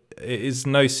 It is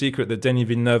no secret that Denis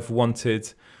Villeneuve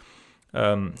wanted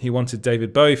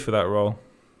David Bowie for that role.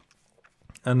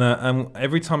 And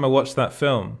every time I watch that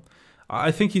film,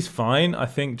 I think he's fine. I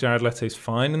think Jared Leto's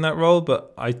fine in that role,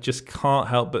 but I just can't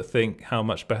help but think how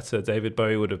much better David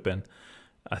Bowie would have been.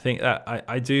 I think that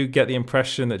I do get the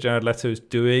impression that Jared Leto is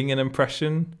doing an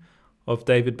impression of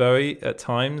David Bowie at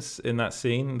times in that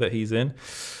scene that he's in.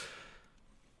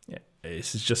 Yeah,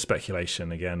 this is just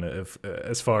speculation again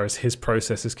as far as his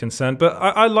process is concerned. But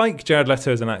I like Jared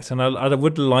Leto as an actor, and I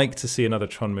would like to see another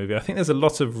Tron movie. I think there's a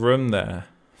lot of room there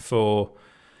for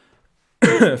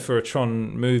for a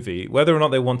Tron movie. Whether or not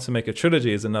they want to make a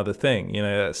trilogy is another thing.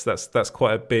 That's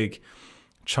quite a big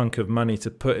chunk of money to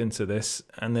put into this,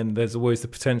 and then there's always the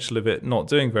potential of it not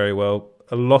doing very well.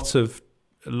 A lot of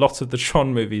the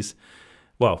Tron movies,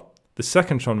 well, the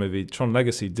second Tron movie, Tron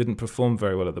Legacy, didn't perform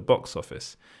very well at the box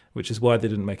office, which is why they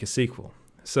didn't make a sequel.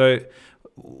 So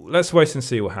let's wait and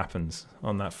see what happens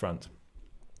on that front.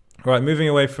 Right, moving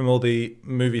away from all the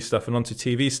movie stuff and onto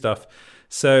TV stuff.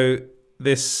 So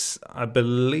I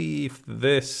believe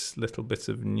this little bit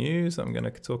of news I'm going to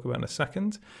talk about in a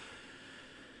second.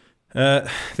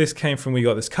 This came from We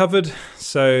Got This Covered.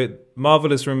 So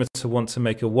Marvel is rumored to want to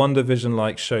make a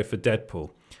WandaVision-like show for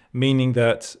Deadpool, meaning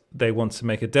that they want to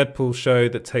make a Deadpool show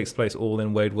that takes place all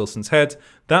in Wade Wilson's head.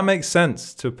 That makes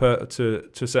sense to a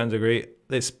certain degree.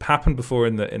 It's happened before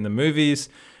in the movies.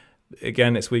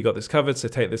 Again, it's We Got This Covered, so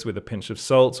take this with a pinch of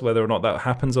salt. Whether or not that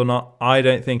happens or not, I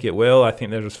don't think it will. I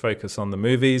think they'll just focus on the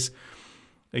movies.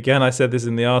 Again, I said this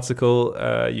in the article.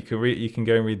 You can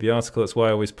go and read the article. That's why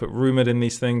I always put rumored in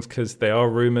these things, because they are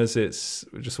rumors. It's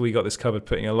just we got this covered,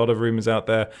 putting a lot of rumors out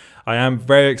there. I am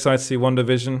very excited to see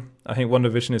WandaVision. I think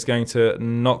WandaVision is going to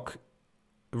knock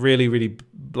really, really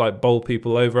like bowl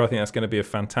people over. I think that's going to be a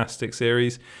fantastic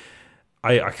series.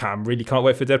 I really can't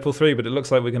wait for Deadpool 3, but it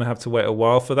looks like we're going to have to wait a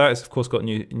while for that. It's of course got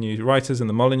new writers in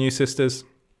the Molyneux sisters.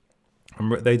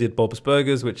 They did Bob's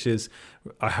Burgers, which is,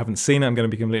 I haven't seen it, I'm going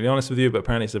to be completely honest with you, but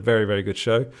apparently it's a very, very good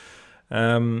show.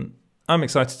 I'm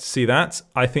excited to see that.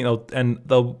 I think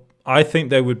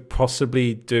they would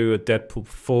possibly do a Deadpool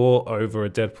 4 over a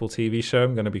Deadpool TV show.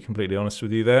 I'm going to be completely honest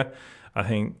with you there. I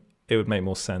think it would make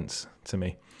more sense to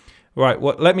me. Right,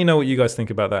 let me know what you guys think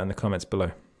about that in the comments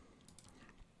below.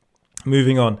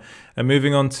 Moving on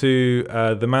to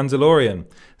The Mandalorian.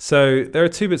 So there are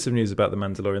two bits of news about The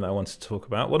Mandalorian that I wanted to talk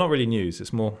about. Well, not really news,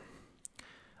 it's more...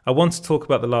 I want to talk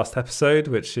about the last episode,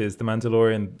 which is The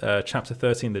Mandalorian Chapter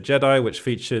 13, The Jedi, which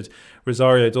featured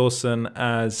Rosario Dawson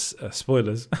as,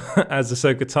 spoilers, as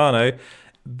Ahsoka Tano.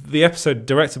 The episode,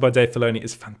 directed by Dave Filoni,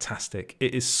 is fantastic.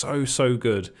 It is so, so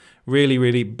good. Really,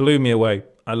 really blew me away.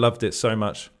 I loved it so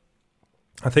much.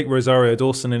 I think Rosario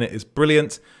Dawson in it is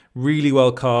brilliant. Really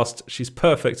well cast. She's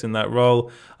perfect in that role.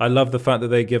 I love the fact that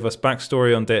they give us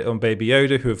backstory on Baby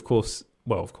Yoda, who of course,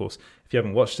 if you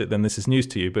haven't watched it, then this is news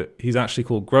to you, but he's actually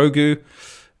called Grogu,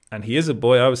 and he is a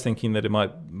boy. I was thinking that it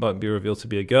might be revealed to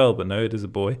be a girl, but no, it is a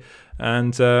boy.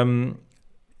 And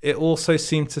it also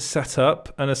seemed to set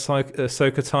up an Ahsoka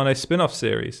Tano spin-off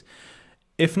series.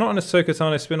 If not an Ahsoka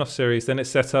Tano spin-off series, then it's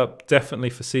set up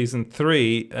definitely for season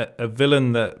 3, a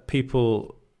villain that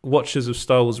watchers of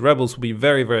Star Wars Rebels will be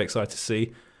very, very excited to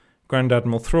see, Grand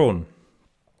Admiral Thrawn.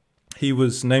 He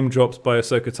was name dropped by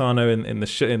Ahsoka Tano in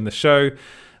the show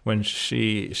when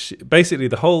she basically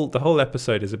the whole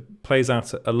episode plays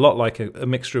out a lot like a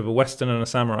mixture of a Western and a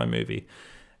samurai movie,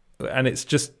 and it's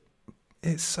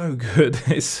so good.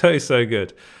 It's so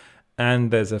good.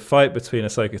 And there's a fight between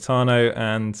Ahsoka Tano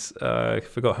and I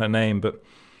forgot her name, but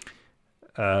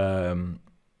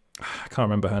I can't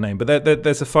remember her name, but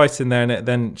there's a fight in there, and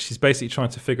then she's basically trying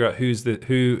to figure out who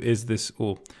is this,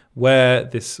 or where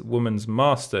this woman's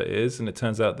master is, and it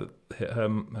turns out that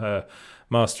her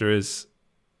master is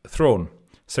Thrawn.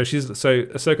 So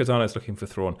Ahsoka Tano is looking for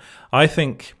Thrawn. I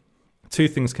think two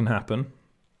things can happen.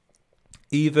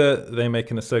 Either they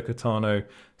make an Ahsoka Tano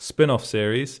spin-off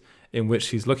series in which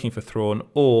she's looking for Thrawn,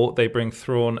 or they bring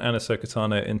Thrawn and Ahsoka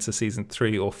Tano into season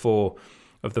 3 or 4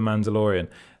 of The Mandalorian.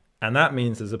 And that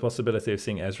means there's a possibility of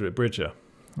seeing Ezra Bridger.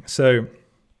 So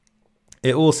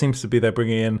it all seems to be they're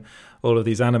bringing in all of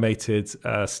these animated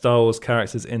Star Wars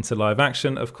characters into live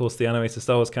action. Of course, the animated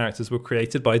Star Wars characters were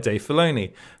created by Dave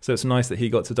Filoni. So it's nice that he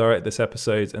got to direct this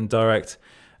episode and direct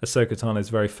Ahsoka Tano's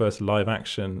very first live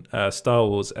action Star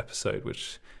Wars episode, which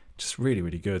is just really,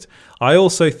 really good. I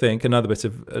also think, another bit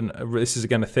of, this is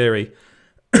again a theory,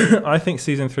 I think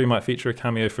season 3 might feature a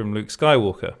cameo from Luke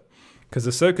Skywalker. Because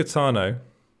Ahsoka Tano,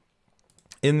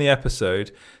 in the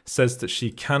episode, says that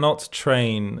she cannot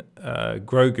train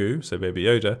Grogu, so Baby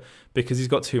Yoda, because he's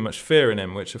got too much fear in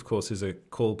him, which of course is a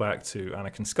callback to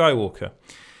Anakin Skywalker.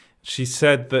 She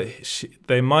said that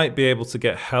they might be able to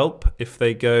get help if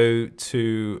they go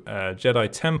to Jedi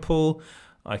Temple.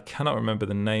 I cannot remember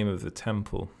the name of the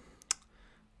temple.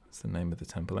 What's the name of the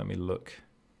temple? Let me look.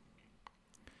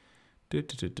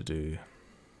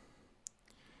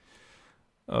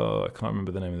 Oh, I can't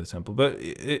remember the name of the temple, but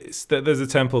there's a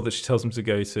temple that she tells him to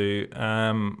go to.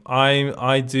 I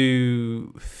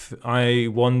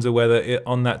wonder whether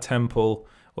on that temple,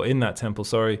 or in that temple,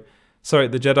 sorry,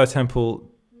 the Jedi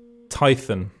Temple,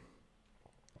 Tython,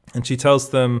 and she tells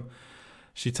them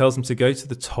to go to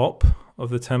the top of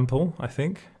the temple, I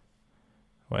think.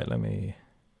 Wait,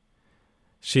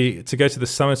 to go to the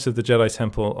summit of the Jedi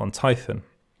Temple on Tython.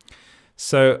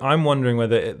 So I'm wondering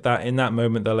whether in that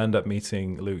moment they'll end up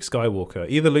meeting Luke Skywalker.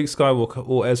 Either Luke Skywalker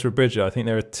or Ezra Bridger. I think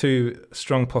there are two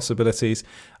strong possibilities.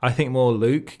 I think more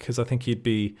Luke, because I think he'd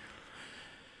be...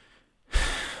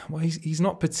 Well, he's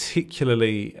not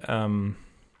particularly...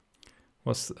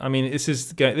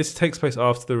 this takes place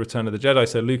after the Return of the Jedi,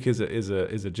 so Luke is a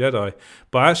Jedi.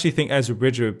 But I actually think Ezra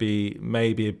Bridger would be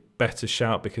maybe a better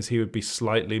shout, because he would be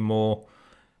slightly more...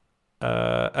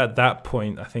 at that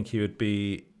point, I think he would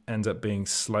end up being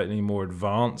slightly more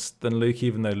advanced than Luke,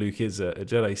 even though Luke is a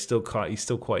Jedi. He's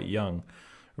still quite young,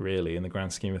 really, in the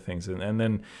grand scheme of things.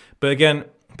 But again,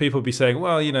 people would be saying,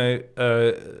 well,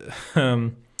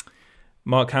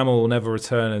 Mark Hamill will never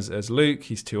return as Luke.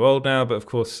 He's too old now. But of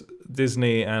course,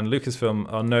 Disney and Lucasfilm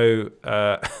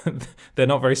they're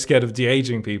not very scared of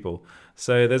de-aging people.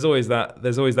 So there's always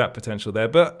that potential there.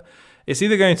 But It's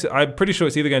either going to. I'm pretty sure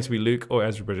it's either going to be Luke or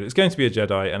Ezra Bridger. It's going to be a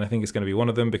Jedi, and I think it's going to be one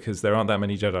of them because there aren't that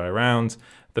many Jedi around.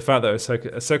 The fact that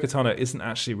Ahsoka Tano isn't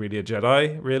actually really a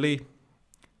Jedi, really.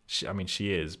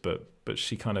 She is, but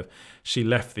she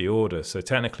left the Order, so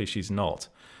technically she's not.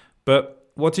 But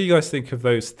what do you guys think of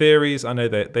those theories? I know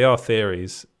that they are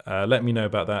theories. Let me know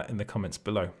about that in the comments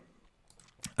below.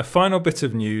 A final bit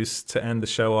of news to end the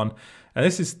show on, and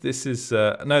this is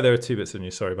no, there are two bits of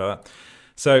news. Sorry about that.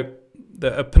 So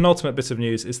a penultimate bit of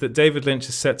news is that David Lynch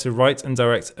is set to write and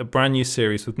direct a brand new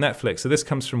series with Netflix. So this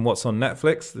comes from What's on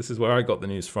Netflix. This is where I got the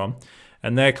news from,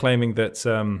 and they're claiming that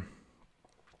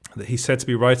that he's said to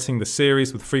be writing the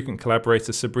series with frequent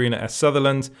collaborator Sabrina S.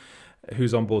 Sutherland,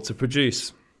 who's on board to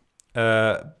produce.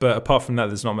 But apart from that,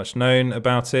 there's not much known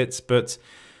about it. But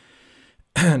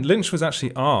Lynch was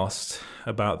actually asked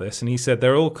about this, and he said,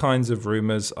 there are all kinds of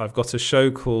rumors. I've got a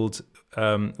show called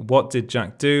What Did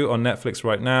Jack Do on Netflix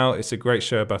right now. It's a great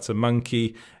show about a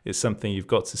monkey. It's something you've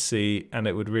got to see, and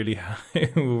it will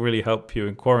really help you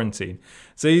in quarantine.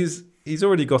 So he's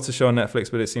already got a show on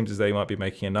Netflix, but it seems as though he might be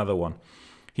making another one.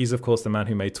 He's of course the man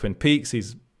who made Twin Peaks.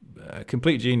 He's a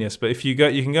complete genius. But if you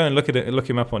can go and look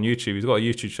him up on YouTube. He's got a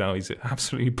YouTube channel. He's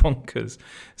absolutely bonkers.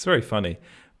 It's very funny.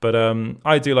 But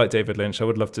I do like David Lynch. I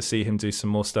would love to see him do some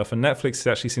more stuff. And Netflix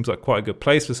actually seems like quite a good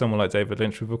place for someone like David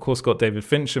Lynch. We've of course got David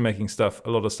Fincher making a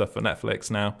lot of stuff for Netflix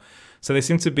now. So they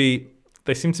seem to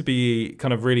be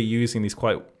kind of really using these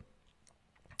quite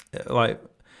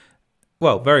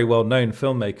very well known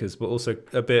filmmakers, but also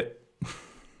a bit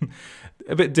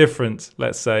a bit different.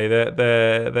 Let's say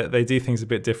they do things a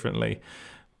bit differently.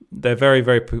 They're very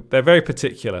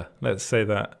particular. Let's say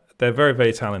that. They're very,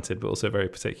 very talented, but also very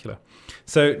particular.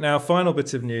 So now, final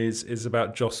bit of news is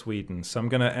about Joss Whedon. So I'm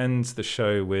going to end the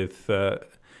show with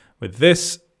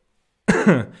this.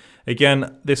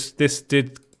 Again, this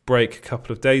did break a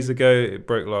couple of days ago. It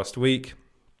broke last week,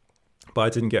 but I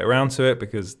didn't get around to it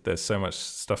because there's so much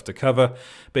stuff to cover.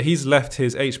 But he's left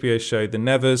his HBO show, The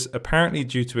Nevers, apparently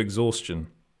due to exhaustion.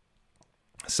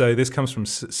 So this comes from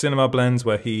Cinema Blends,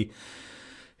 where he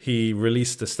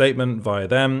released a statement via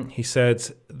them. He said,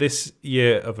 "This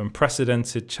year of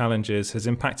unprecedented challenges has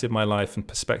impacted my life and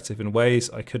perspective in ways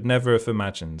I could never have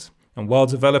imagined. And while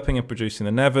developing and producing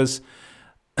The Nevers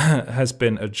has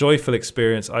been a joyful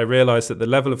experience, I realized that the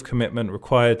level of commitment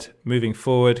required moving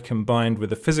forward, combined with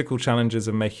the physical challenges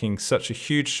of making such a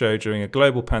huge show during a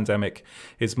global pandemic,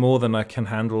 is more than I can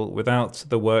handle without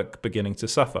the work beginning to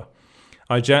suffer.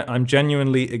 I'm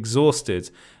genuinely exhausted,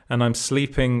 and I'm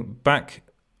sleeping back..."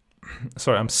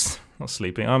 Sorry, I'm not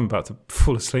sleeping. I'm about to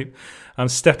fall asleep. I'm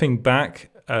stepping back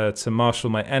to marshal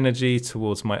my energy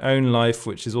towards my own life,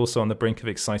 which is also on the brink of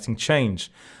exciting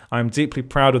change. I'm deeply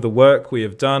proud of the work we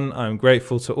have done. I'm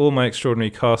grateful to all my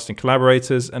extraordinary cast and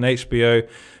collaborators and HBO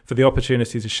for the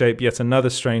opportunity to shape yet another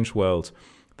strange world.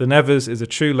 The Nevers is a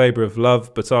true labour of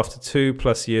love, but after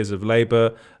 2+ years of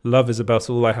labour, love is about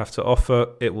all I have to offer.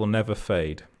 It will never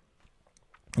fade.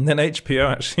 And then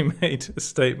HBO actually made a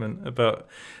statement about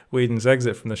Whedon's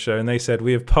exit from the show, and they said,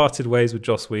 "We have parted ways with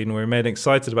Joss Whedon. We remain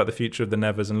excited about the future of The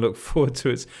Nevers and look forward to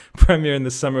its premiere in the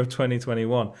summer of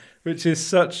 2021." Which is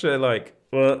such a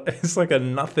it's like a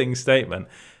nothing statement.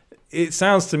 It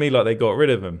sounds to me like they got rid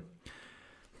of him,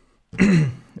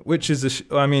 which is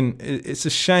it's a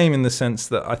shame in the sense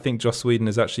that I think Joss Whedon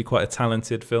is actually quite a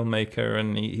talented filmmaker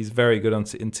and he's very good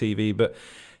in TV, but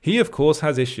he, of course,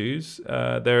 has issues.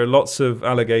 There are lots of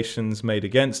allegations made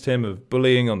against him of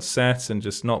bullying on set and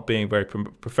just not being very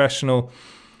professional.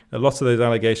 A lot of those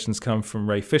allegations come from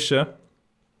Ray Fisher.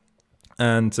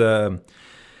 And they're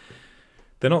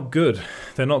not good.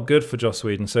 They're not good for Joss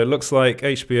Whedon. So it looks like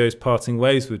HBO's parting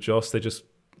ways with Joss.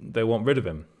 They want rid of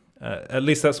him. At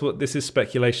least this is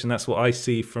speculation. That's what I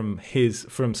see from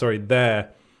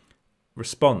their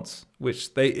response, which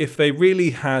if they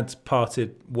really had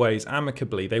parted ways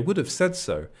amicably, they would have said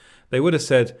so. They would have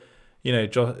said,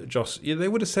 Joss. They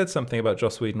would have said something about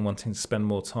Joss Whedon wanting to spend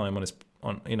more time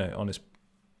on his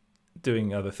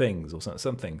doing other things or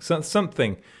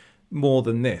something more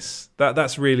than this.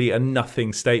 That's really a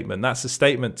nothing statement. That's a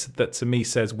statement that to me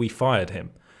says we fired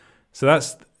him. So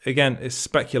that's, again, it's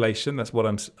speculation. That's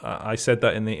what I said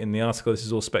that in the article. This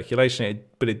is all speculation,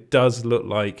 but it does look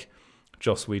like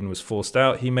Joss Whedon was forced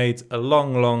out. He made a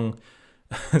long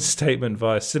statement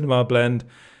via Cinema Blend,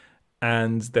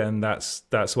 and then that's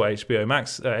what HBO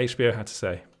had to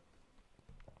say.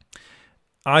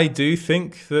 I do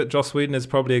think that Joss Whedon is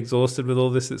probably exhausted with all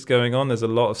this that's going on. There's a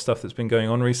lot of stuff that's been going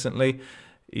on recently.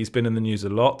 He's been in the news a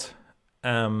lot,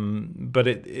 but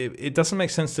it doesn't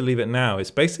make sense to leave it now.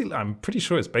 I'm pretty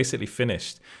sure it's basically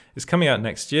finished. It's coming out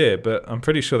next year, but I'm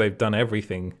pretty sure they've done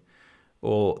everything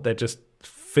or they're just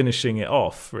finishing it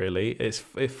off. Really,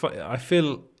 I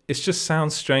feel it just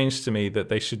sounds strange to me that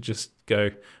they should just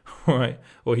go, all right,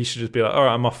 or he should just be like, all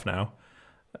right, I'm off now.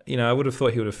 I would have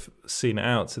thought he would have seen it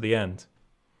out to the end,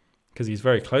 because he's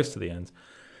very close to the end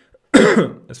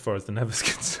as far as the Never's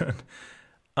concerned.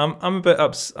 I'm a bit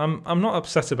I'm not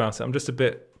upset about it. I'm just a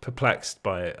bit perplexed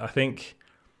by it. I think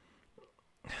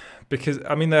because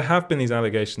there have been these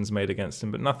allegations made against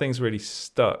him, but nothing's really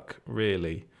stuck,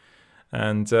 really.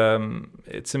 And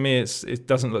to me, it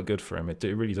doesn't look good for him. It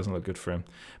really doesn't look good for him.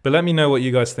 But let me know what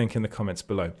you guys think in the comments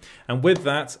below. And with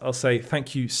that, I'll say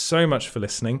thank you so much for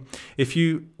listening. If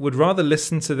you would rather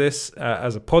listen to this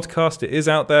as a podcast, it is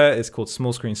out there. It's called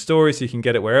Small Screen Stories. You can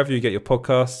get it wherever you get your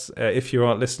podcasts. If you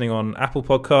are listening on Apple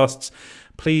Podcasts,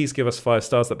 please give us 5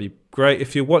 stars. That'd be great.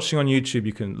 If you're watching on YouTube,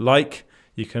 you can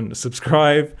you can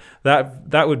subscribe.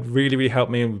 That would really, really help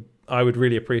me, and I would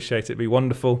really appreciate it. It'd be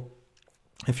wonderful.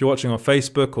 If you're watching on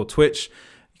Facebook or Twitch,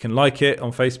 you can like it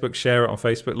on Facebook, share it on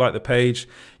Facebook, like the page.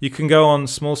 You can go on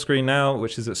Small Screen now,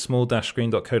 which is at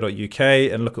small-screen.co.uk,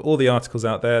 and look at all the articles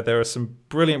out there. There are some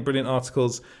brilliant, brilliant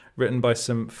articles written by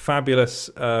some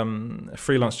fabulous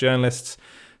freelance journalists.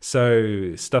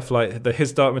 So stuff like the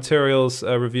His Dark Materials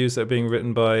reviews that are being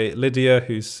written by Lydia,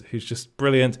 who's just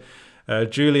brilliant.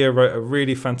 Julia wrote a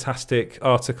really fantastic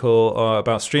article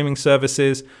about streaming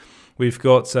services. We've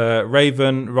got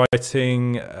Raven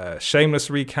writing a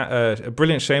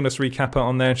brilliant Shameless recapper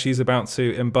on there. She's about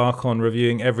to embark on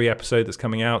reviewing every episode that's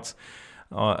coming out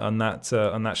on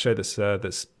that show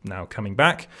that's now coming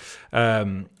back.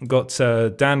 Got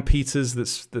Daniel Peter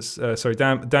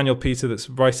that's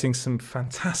writing some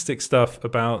fantastic stuff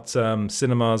about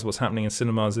cinemas, what's happening in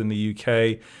cinemas in the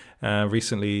UK.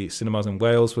 Recently, cinemas in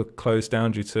Wales were closed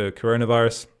down due to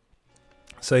coronavirus.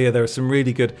 So yeah, there are some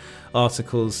really good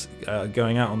articles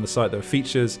going out on the site. There are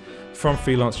features from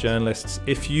freelance journalists.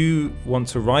 If you want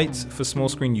to write for Small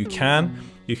Screen, you can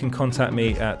contact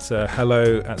me at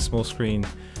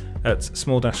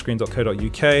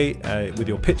small-screen.co.uk with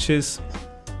your pitches.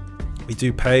 We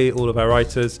do pay all of our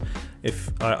writers.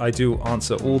 If I do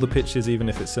answer all the pitches, even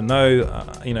if it's a no,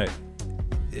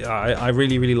 I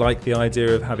really, really like the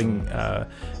idea of having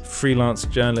freelance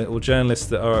journalists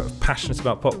that are passionate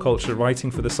about pop culture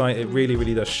writing for the site. It really,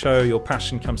 really does show. Your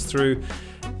passion comes through.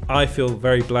 I feel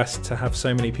very blessed to have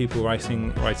so many people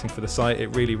writing for the site.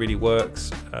 It really, really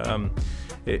works. I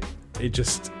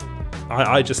just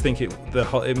think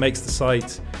it makes the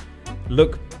site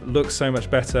look so much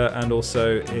better, and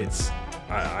also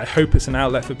I hope it's an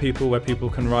outlet for people where people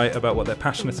can write about what they're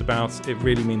passionate about. It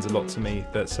really means a lot to me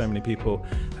that so many people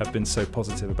have been so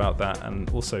positive about that, and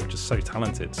also just so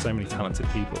talented, so many talented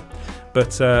people.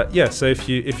 But so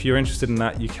if you're interested in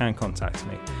that, you can contact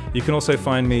me. You can also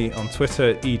find me on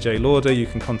Twitter, EJ Lauder. You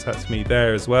can contact me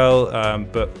there as well,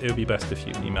 but it would be best if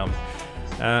you email me.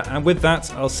 And with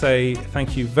that, I'll say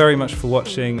thank you very much for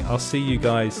watching. I'll see you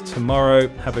guys tomorrow.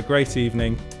 Have a great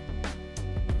evening.